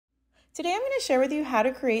Today I'm going to share with you how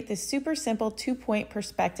to create this super simple 2-point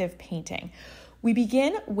perspective painting. We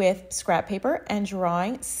begin with scrap paper and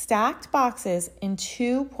drawing stacked boxes in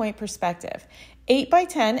 2-point perspective. 8 by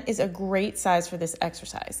 10 is a great size for this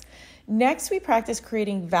exercise. Next, we practice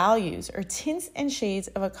creating values or tints and shades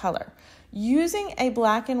of a color. Using a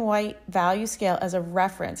black and white value scale as a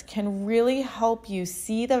reference can really help you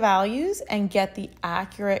see the values and get the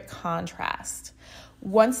accurate contrast.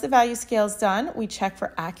 Once the value scale is done, we check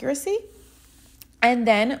for accuracy, and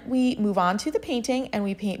then we move on to the painting and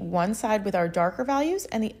we paint one side with our darker values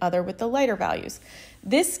and the other with the lighter values.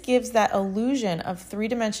 This gives that illusion of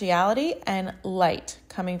three-dimensionality and light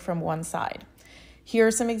coming from one side. Here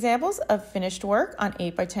are some examples of finished work on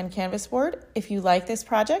 8 by 10 canvas board. If you like this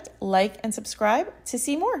project, like and subscribe to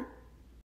see more.